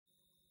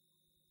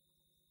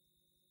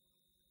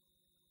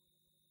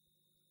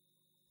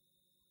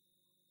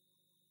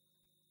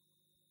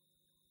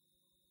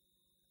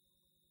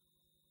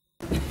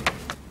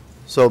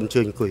សូមអញ្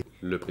ជើញអង្គុយ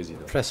Le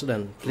président.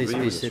 President, please Oui,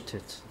 be bien sûr.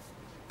 seated.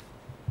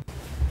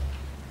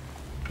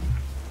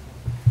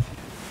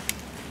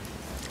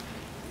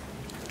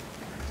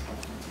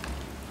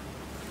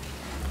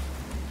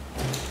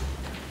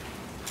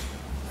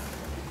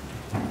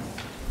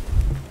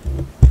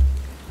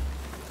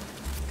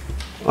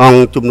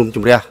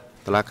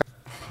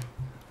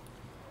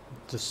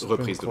 The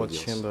Supreme Court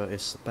chamber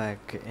is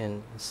back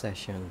in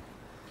session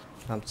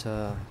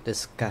after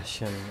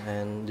discussion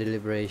and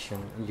deliberation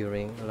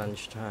during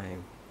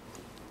lunchtime.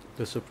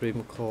 The Supreme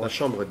La Court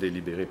Chambre a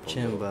délibéré pendant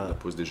chamber la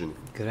pause déjeuner.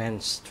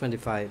 grants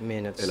 25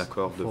 minutes Elle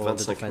accorde for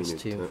the 25 defense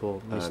minutes team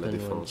for à la Mr.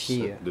 défense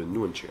Toeun. de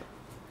Toeun.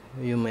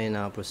 You may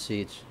now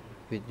proceed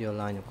with your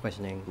line of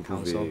questioning, Vous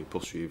Counsel. pouvez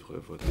poursuivre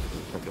votre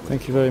intervention.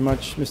 Thank you very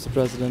much, Mr.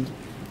 President.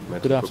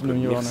 Maître Good afternoon,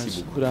 Coquelin, Your merci Honours.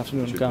 beaucoup, Good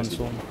afternoon, Monsieur le Counsel.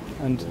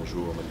 Président. And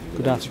Bonjour, Madame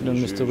good la afternoon,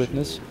 Juge Mr.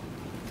 Witness.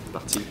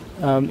 Parti.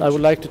 I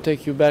would like to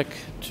take you back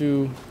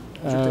to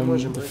Moi, the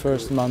j'aimerais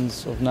first que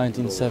months of Au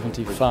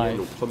 1975.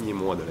 premier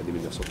mois de l'année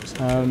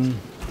 1975.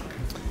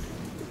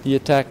 The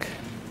attack,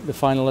 the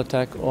final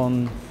attack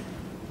on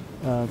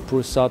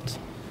Pursat,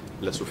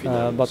 L'assaut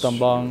final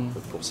Battambang,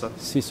 sur Pursat,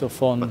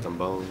 Sisophon,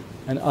 Battambang,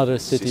 and other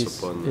cities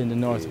Sisophon in the et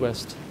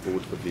northwest.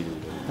 autres villes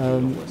du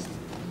nord-ouest.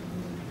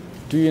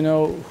 Do you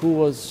know who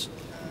was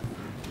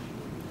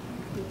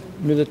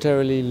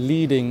militarily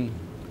leading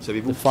the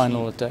Savez-vous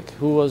final attack?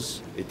 Who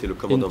was qui était le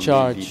commandant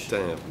charge,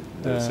 militaire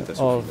de cet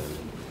assaut of final?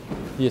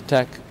 the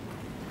attack,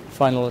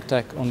 final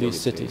attack on Qui en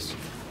these était cities?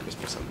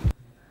 responsable?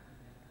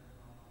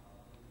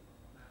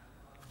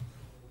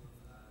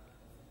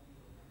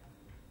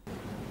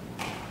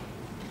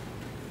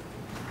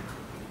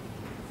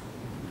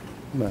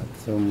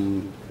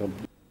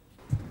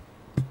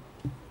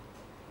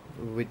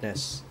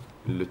 Witness.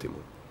 Le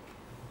témoin.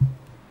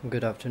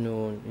 Good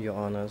afternoon, Your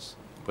Honours,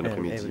 Bon and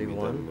après-midi,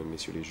 everyone. mesdames,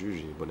 messieurs les juges,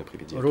 et bon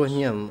après-midi à tous.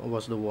 Rohnyam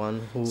was the one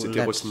who C'était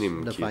led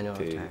Rosnim the qui final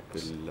était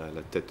attacks.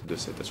 la tête de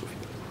cet assaut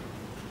final.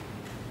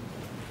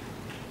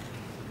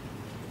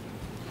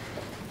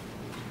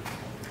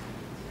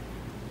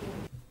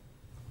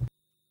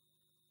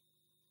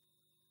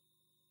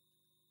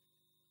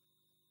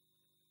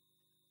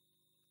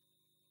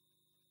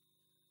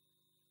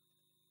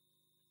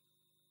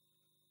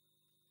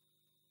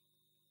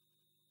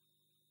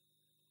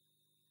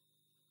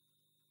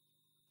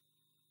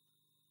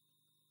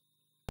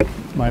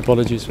 My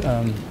apologies.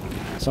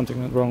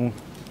 Something went wrong,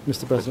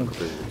 Mr. President.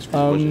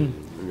 Excusez-moi,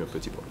 j'ai eu un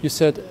petit problème. You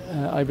said,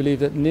 I believe,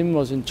 that Nim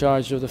was in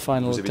charge of the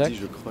final Vous avez attack. dit,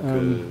 je crois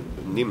que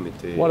Nîmes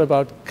était What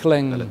about à la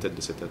Kleng? tête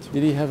de cet assaut.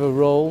 Did he have a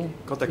role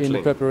Quant à in the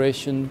Kleng,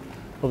 preparation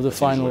of the a-t-il joué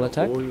final un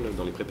attack? rôle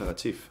dans les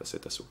préparatifs à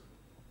cet assaut?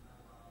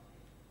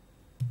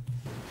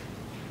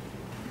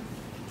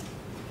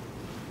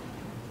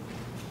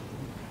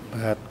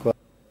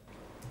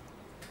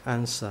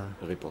 Answer.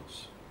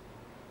 Réponse.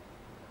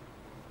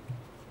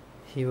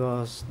 He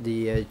was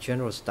the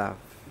general staff.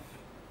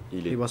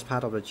 He was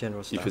part of the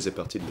general Il staff. faisait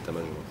partie de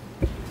l'état-major.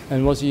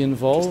 And was he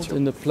involved Question.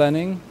 in the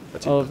planning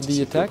A-t-il of the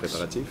participé aux attacks?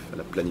 préparatifs, à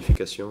la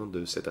planification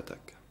de cette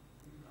attaque?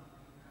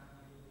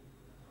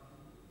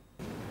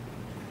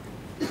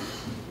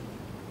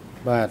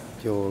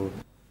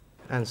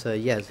 Answer.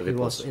 Yes, he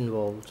was Réponse.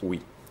 involved.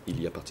 Oui,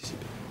 il y a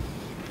participé.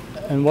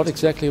 And what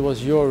exactly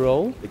was your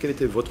role? Et quel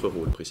était votre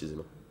rôle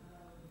précisément?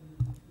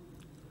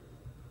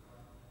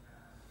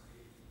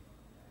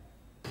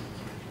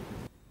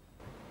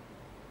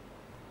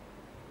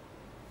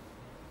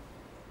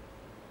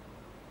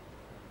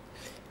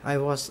 I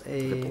was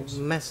a Réponse.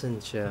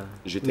 messenger,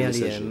 J'étais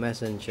merely a messager.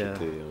 messenger,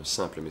 J'étais un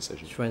simple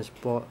messager.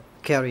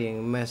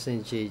 carrying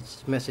messages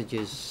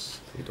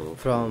Et donc,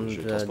 from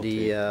je the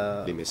transportais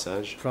les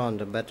messages from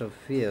the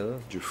battlefield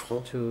du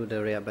front to the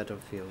rear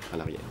battlefield. à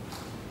l'arrière.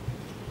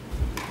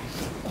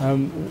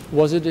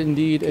 Was it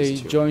indeed a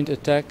Question. joint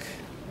attack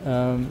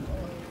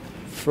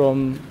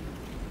from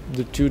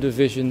the two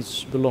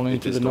divisions belonging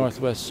to Était-ce the donc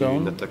Northwest une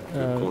Zone? attaque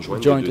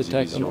conjointe Joint des deux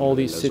attack on divisions all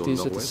de these la zone cities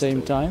at the nord-ouest,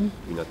 same time?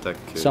 Une attaque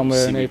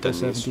Somewhere in April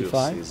simultanée sur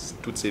 75?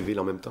 toutes ces villes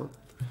en même temps?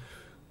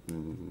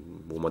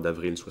 Au mois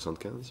d'avril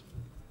 75?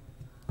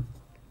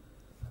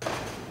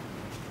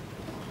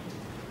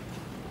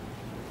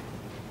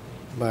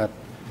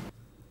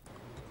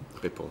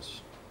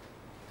 Réponse.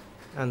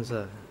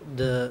 Answer.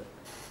 The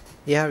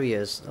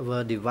areas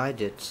were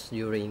divided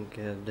during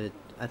the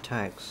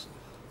attacks.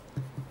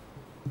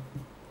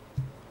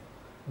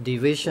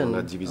 Division On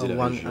a divisé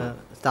la région.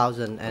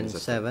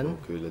 1007 Donc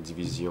la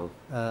division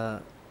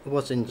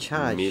was in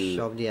charge 1007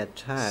 of the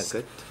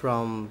attack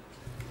from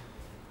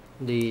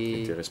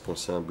the était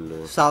responsable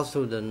south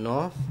to the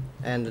north,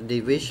 and the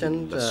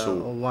division l'assaut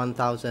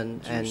du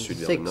sud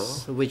vers le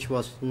 1006, nord, which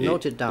was et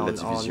noted la down on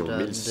division the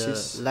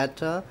 1006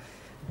 letter,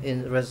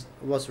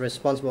 was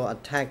responsible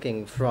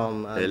attacking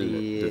from elle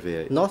the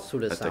devait north to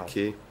the south.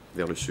 attaquer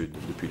vers le sud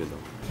depuis le nord.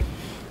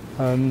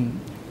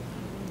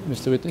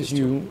 Mr. Witness, Question.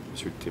 you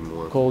Monsieur le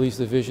témoin, call these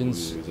divisions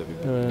vous avez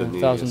donné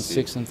ces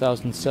 1006 and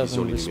divisions 1007 les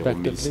numéros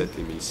respectively. 1007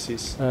 et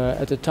 1006.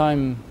 At the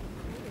time,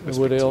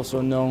 were they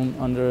also known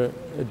under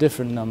a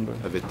different number?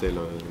 Avait-elle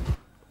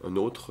un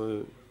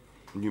autre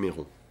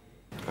numéros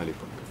à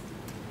l'époque?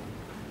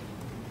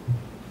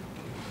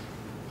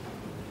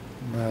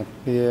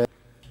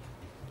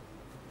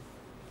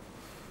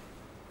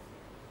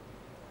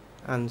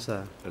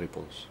 Answer.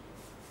 Réponse.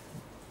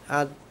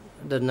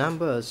 The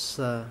numbers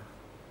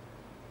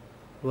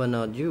were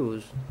not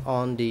used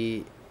on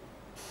the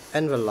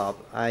envelope.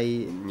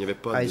 Il n'y avait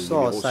pas I de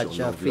saw numéros such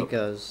sur l'enveloppe.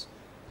 figures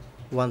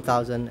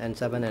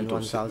 1007 and Plutôt,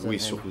 oui, 1006.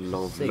 sur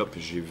l'enveloppe,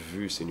 j'ai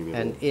vu ces numéros,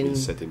 And in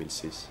 1007 et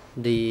 1006.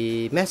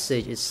 the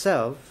message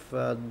itself,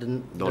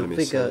 Dans le the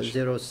figure message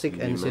 06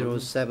 and lui-même,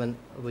 07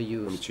 were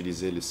On used.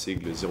 utilisait le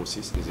sigle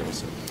 06 et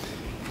 07.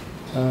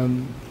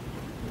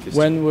 Question.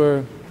 When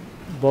were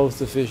both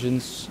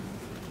divisions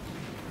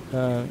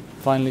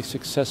finally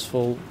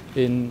successful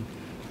in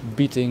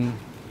beating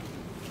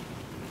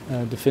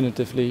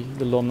definitively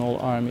the Lon Nol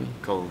army?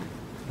 Quand,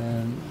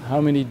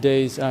 How many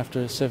days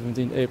after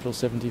 17 April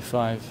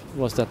 75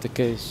 was that the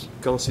case?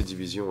 quand ces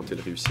divisions ont-elles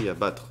réussi à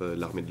battre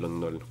l'armée de Lon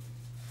Nol?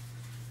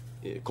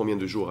 Et combien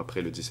de jours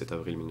après le 17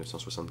 avril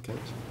 1975?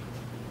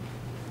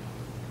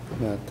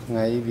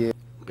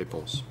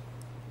 Réponse.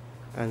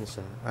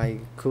 Answer. I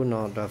could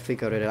not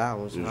figure it out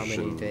how Je many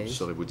ne days.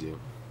 saurais vous dire.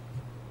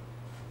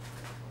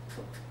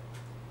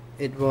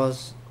 It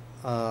was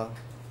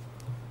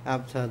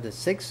after the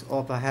 6th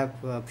or perhaps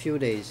a few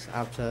days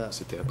after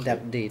C'était après that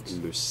date.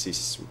 le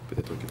 6 ou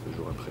peut-être quelques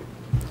jours après.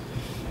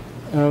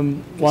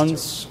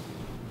 Once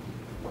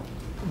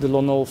the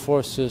Lon Nol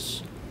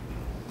forces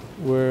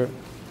were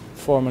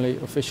formally,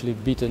 officially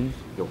beaten,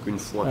 Donc une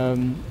fois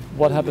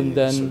what happened les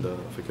then soldats,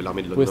 fait que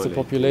l'armée de Lon with Nol the a été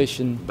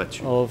population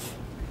battue of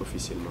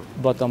officiellement?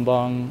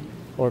 Battambang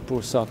or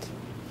Pursat?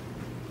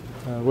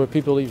 Were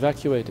people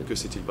evacuated? Que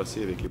s'est-il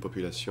passé avec les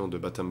populations de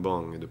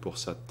Battambang et de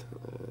Pursat?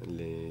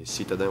 Les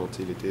citadins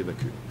ont-ils été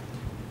évacués?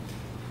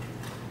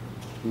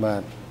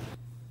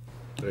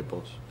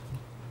 Réponse.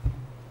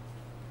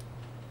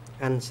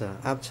 Answer.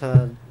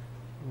 After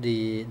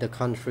the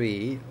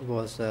country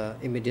was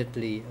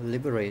immediately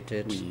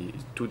liberated, Oui,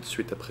 tout de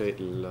suite après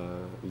la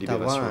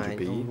libération du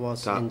pays, Toeun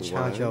was in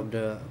charge Toeun of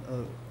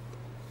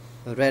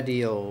the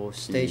radio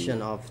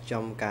station of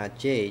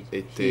Chamkache.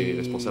 était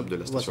responsable de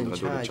la was station de in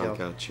radio de charge of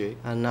Chankache,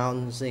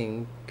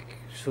 announcing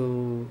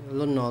to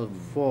Lon Nol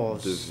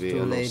force devait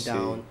to lay annoncer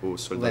down aux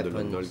soldats de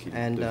Lon Nol weapons, qu'ils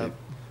and devaient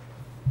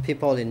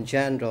people in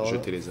general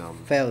jeter les armes.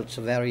 felt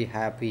very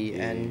happy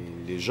Et and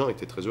les gens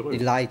étaient très heureux.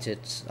 delighted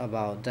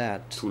about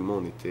that. Tout le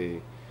monde était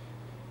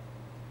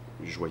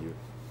joyeux.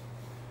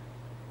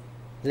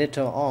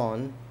 Later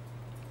on,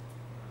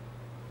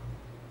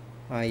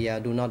 I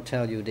do not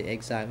tell you the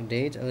exact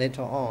date.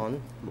 Later on,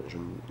 Bon, je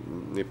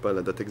n'ai pas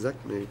la date exacte,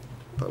 mais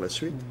par la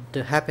suite,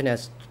 the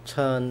happiness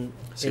turned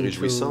ces into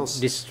réjouissances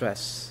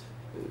distress.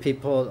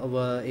 People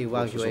were se sont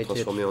evacuated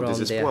transformées en from their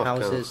désespoir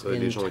houses car les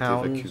in gens étaient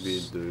towns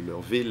évacués de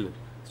leur ville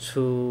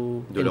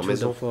to leur into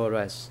maison. the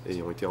forest.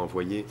 et ont été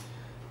envoyés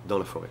dans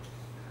la forêt.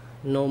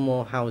 No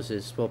more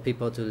houses for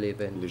people to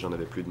live in. Les gens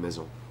n'avaient plus de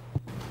maison.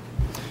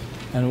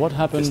 And what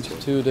happened Question.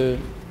 to the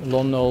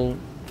Lon Nol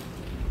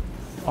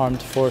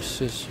armed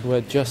forces who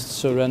had just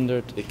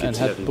surrendered Et and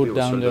qu'est-il had arrivé put aux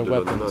down soldats their de Lon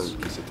Nol weapons?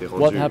 qui s'étaient What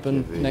rendus,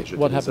 happened, qui avaient jeté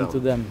what les happened to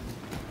armes? them?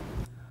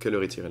 Que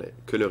leur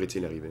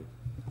est-il arrivé?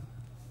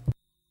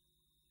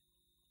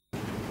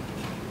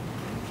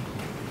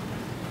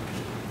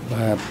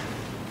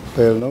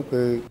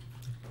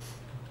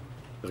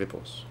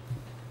 Réponse.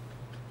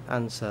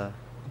 Answer.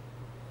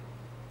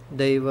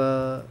 They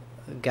were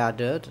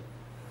gathered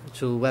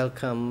to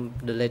welcome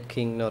the late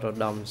King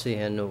Norodom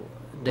Sihanouk.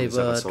 They On les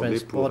a were rassemblés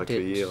pour transported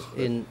accueillir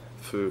in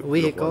feu le roi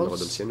vehicles. Norodom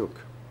Sihanouk.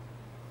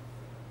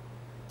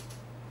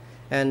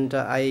 And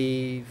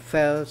I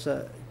felt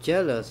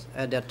jealous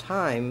at that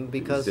time Ils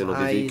because étaient dans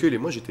des I véhicules et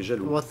moi j'étais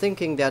jaloux. was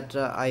thinking that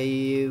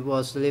I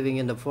was living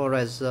in the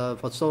forest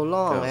for so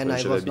long Car and I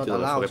j'avais was habité not dans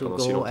la allowed forêt to pendant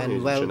si go longtemps et and je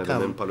n'avais même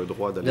welcome pas le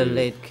droit the d'aller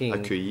late king.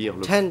 accueillir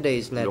 10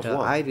 days le later,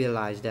 roi. I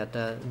realized that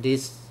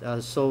these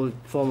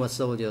former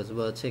soldiers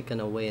were taken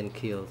away and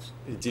killed.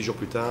 Et 10 jours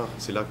plus tard,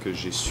 c'est là que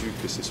j'ai su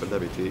que ces soldats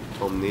avaient été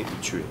emmenés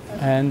et tués.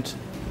 And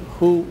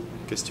who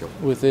Question.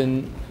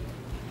 within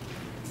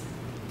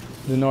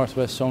the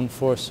Northwest Zone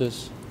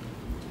forces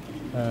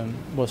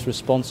was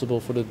responsible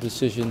for the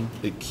decision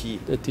Et qui,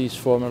 that these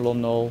former Lon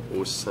Nol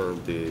au sein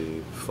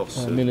des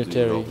forces du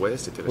military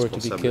Nord-Ouest, était were to be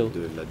responsable killed?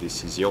 de la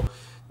décision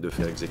de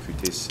faire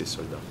exécuter ces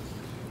soldats?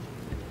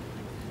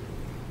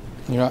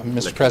 You know,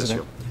 Mr.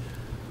 President,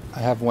 I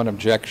have one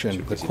objection.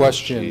 Monsieur le The Président,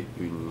 question, j'ai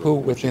une who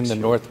within the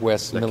objection.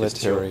 Northwest La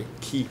question, military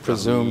qui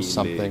presumes parmi les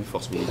something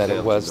forces that militaires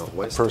it du was a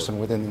Nord-Ouest person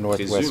within the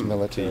Northwest présume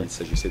military? qu'il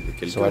s'agissait de So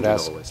quelqu'un I'd du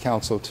ask Nord-Ouest?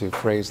 counsel to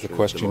phrase the Je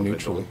question demanderai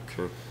neutrally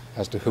donc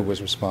as to who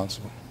was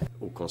responsible.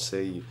 au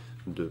Conseil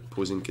de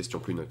poser une question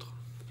plus neutre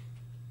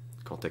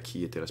quant à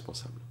qui était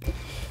responsable.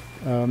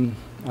 I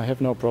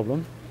have no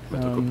problem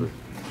Maître Coppeux.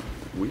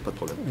 Oui, pas de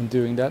problème. in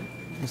doing that,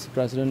 Mr.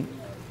 President.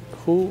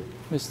 Who,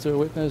 Mr.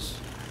 Witness,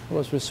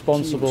 was Qui,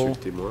 responsible monsieur le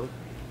témoin,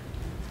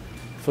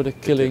 for the était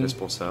killing,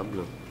 responsable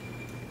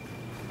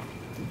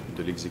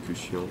de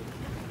l'exécution,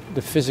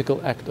 the physical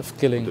act of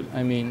killing? de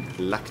I mean,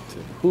 l'acte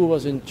who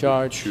was in de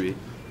charge tuer,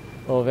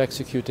 of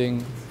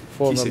executing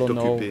qui s'est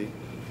occupé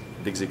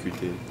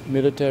d'exécuter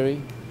military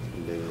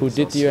who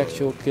did the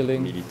actual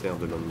killing? Militaires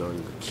de Lon Nol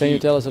Can you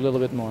tell us a little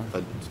bit more? A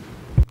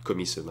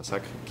commis ce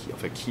massacre,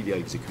 qui l'a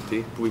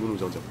exécuté? Pouvez-vous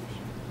nous en dire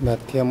plus?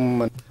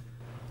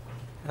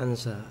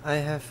 Answer. I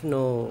have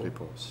no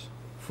Réponse.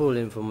 full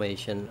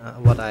information.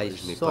 What I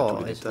Je n'ai pas saw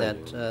tous les is détails.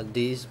 that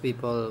these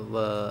people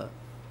were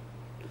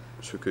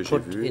Ce que j'ai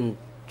put vu, in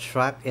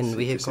truck c'est and que ces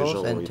vehicles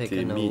gens ont and été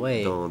taken mis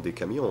away dans des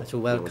camions to et ont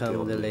été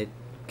welcome the emmenés late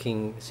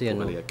King pour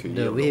Sihanouk. aller accueillir The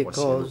le roi Sihanouk.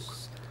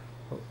 vehicles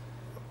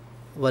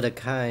were the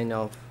kind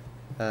of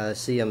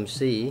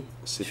CMC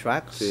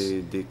trucks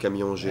C'était des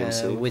camions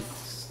GMC, with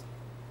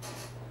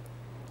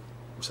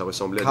ça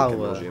ressemblait à des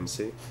camions cover.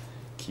 GMC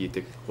qui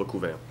étaient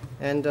recouverts.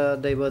 And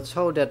they were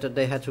told that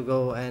they had to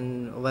go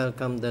and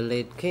welcome the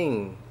late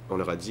king. On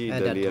leur a dit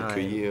At d'aller that time,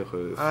 accueillir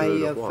I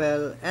le roi.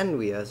 felt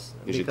envious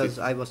Et j'étais because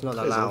I was not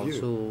très allowed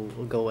envieux. to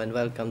go and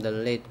welcome the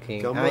late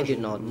king. Car moi, I did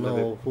je not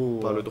n'avais know who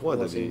pas le droit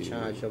was d'aller in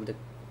charge of the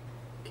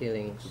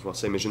killings. voir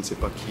ça, mais je ne sais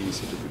pas qui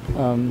s'est occupé.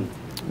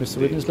 Mr.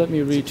 Witness, let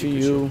me read to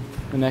you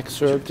an Monsieur le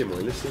excerpt témoin,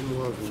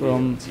 laissez-moi vous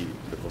from lire, dit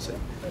le conseil.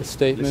 a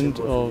statement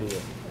Laissez-moi vous of lire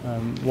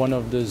one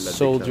of the la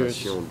soldiers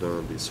déclaration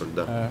d'un des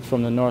soldats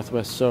from the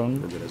Northwest Zone,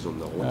 de la zone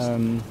nord-ouest.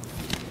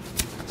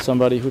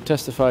 somebody who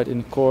testified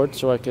in court,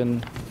 so I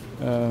can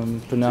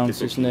pronounce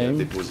C'est his quelqu'un qui a name.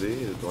 déposé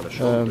dans la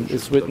chambre. Je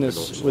It's vous donnerai witness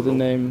donc son with the nom.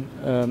 name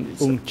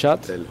Il Chat.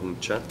 s'appelle Hung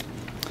Chat.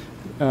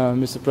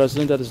 Mr.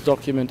 President, that is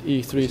document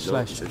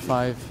Président,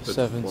 E3/5774,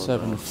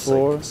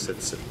 5774.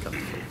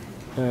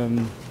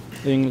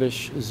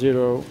 English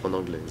 0 En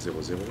anglais, 00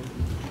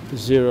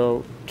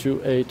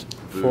 028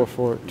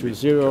 4420,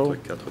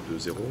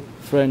 4420.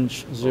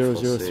 French En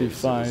français,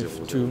 0035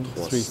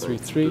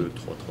 2333,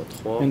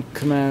 2333. and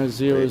Khmer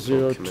Et en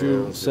Khmer,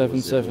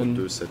 00277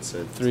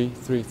 00277 333.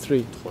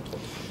 333.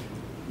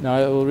 Now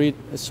I will read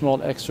a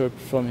small excerpt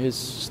from his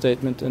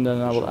statement and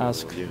then I will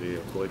ask Je lirai un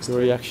court your extrait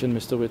reaction,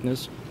 Mr.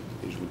 Witness.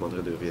 et je vous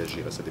demanderai de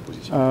réagir à sa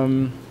déposition.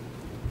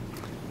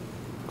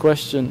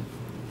 Question.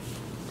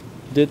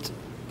 Did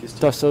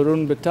Question.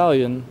 Toeun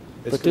Battalion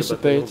Est-ce que le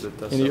bataillon participate de in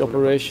the Toeun a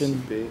operation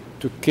participé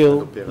to kill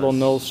l'opération Lon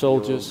Nol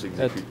soldiers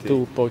at d'exécuter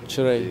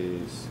Tulpochre? des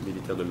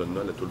militaires de Lon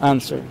Nol à Toulon?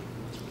 Answer.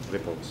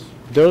 Réponse.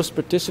 Those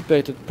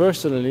participated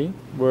personally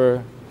were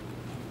Ceux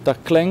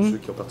Takleng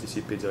qui ont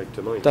participé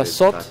directement étaient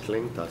Toat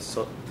Takleng,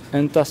 Toat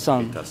and et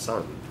Tassan.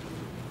 Tassan.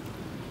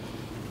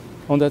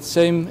 On that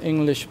same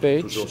English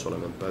page, Toujours sur la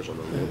même page en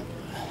anglais.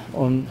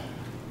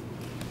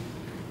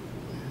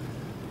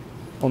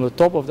 on the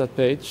top of that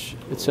page,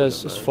 it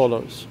says as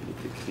follows. Il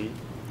est écrit: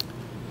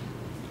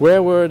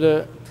 Where were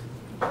the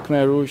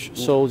Khmer Rouge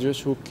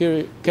soldiers who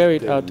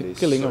carried out the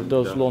killing of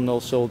those Lon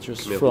Nol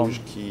soldiers Khmer from? Rouge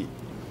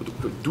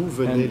d'où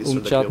venaient les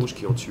soldats Chat Khmer Rouges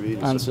qui ont tué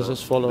les answers soldats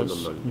as follows, de Lon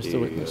Nol? Mr. Et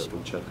Witness.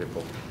 Chat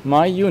répond: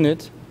 My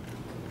unit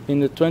in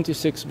the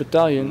 26th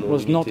Battalion Mon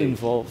was not unité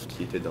involved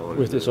qui était dans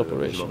with this le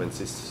operation. régiment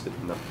 26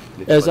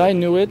 n'était As pas I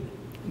knew it,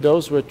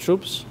 those were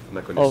troops ma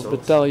of connaissance,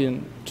 Battalion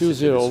c'était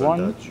des 201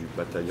 soldats du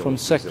bataillon from 201,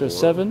 Sector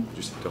 7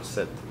 du secteur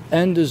 7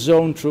 and the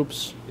zone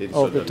troops et des of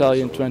soldats de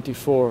Battalion zone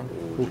 24 ou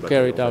who du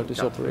carried bataillon out this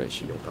 24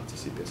 operation. qui ont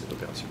participé à cette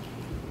opération.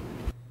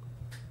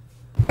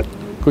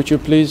 Could you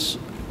please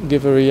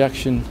give a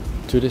reaction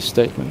to this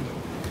statement?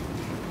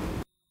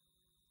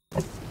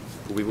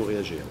 Pouvez-vous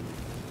réagir?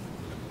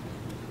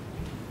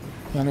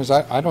 Your Honors,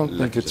 I don't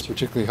think it's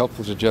particularly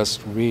helpful to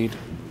just read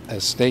a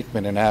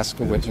statement and ask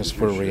a witness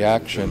for a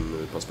reaction.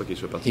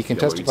 He can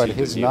testify to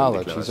his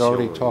knowledge. He's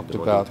already talked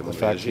about the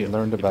fact he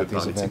learned about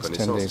these events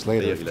 10 days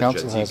later. If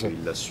counsel has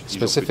a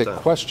specific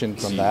question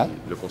from that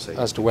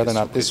as to whether or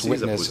not this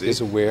witness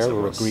is aware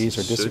or agrees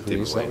or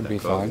disagrees, that would be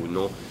fine.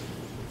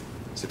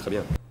 C'est très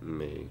bien,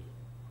 mais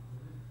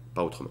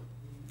pas autrement.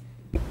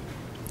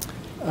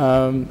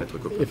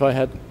 If I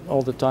had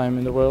all the time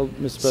in the world,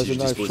 Mr.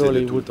 President, I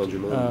surely would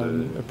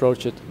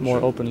approach it more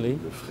openly.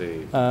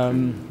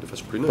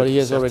 But he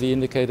has already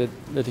indicated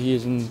that he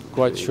isn't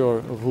quite sure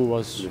of who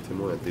was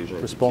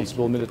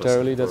responsible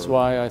militarily. That's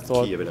why I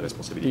thought it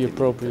would be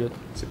appropriate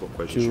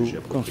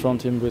to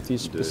confront him with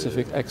these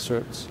specific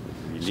excerpts.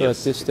 So at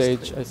this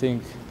stage, I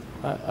think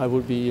I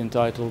would be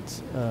entitled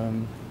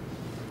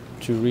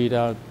to read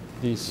out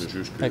these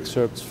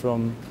excerpts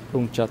from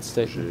Chat's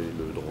statement. J'ai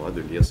le droit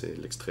de lire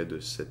l'extrait de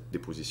cette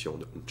déposition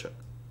de Chat.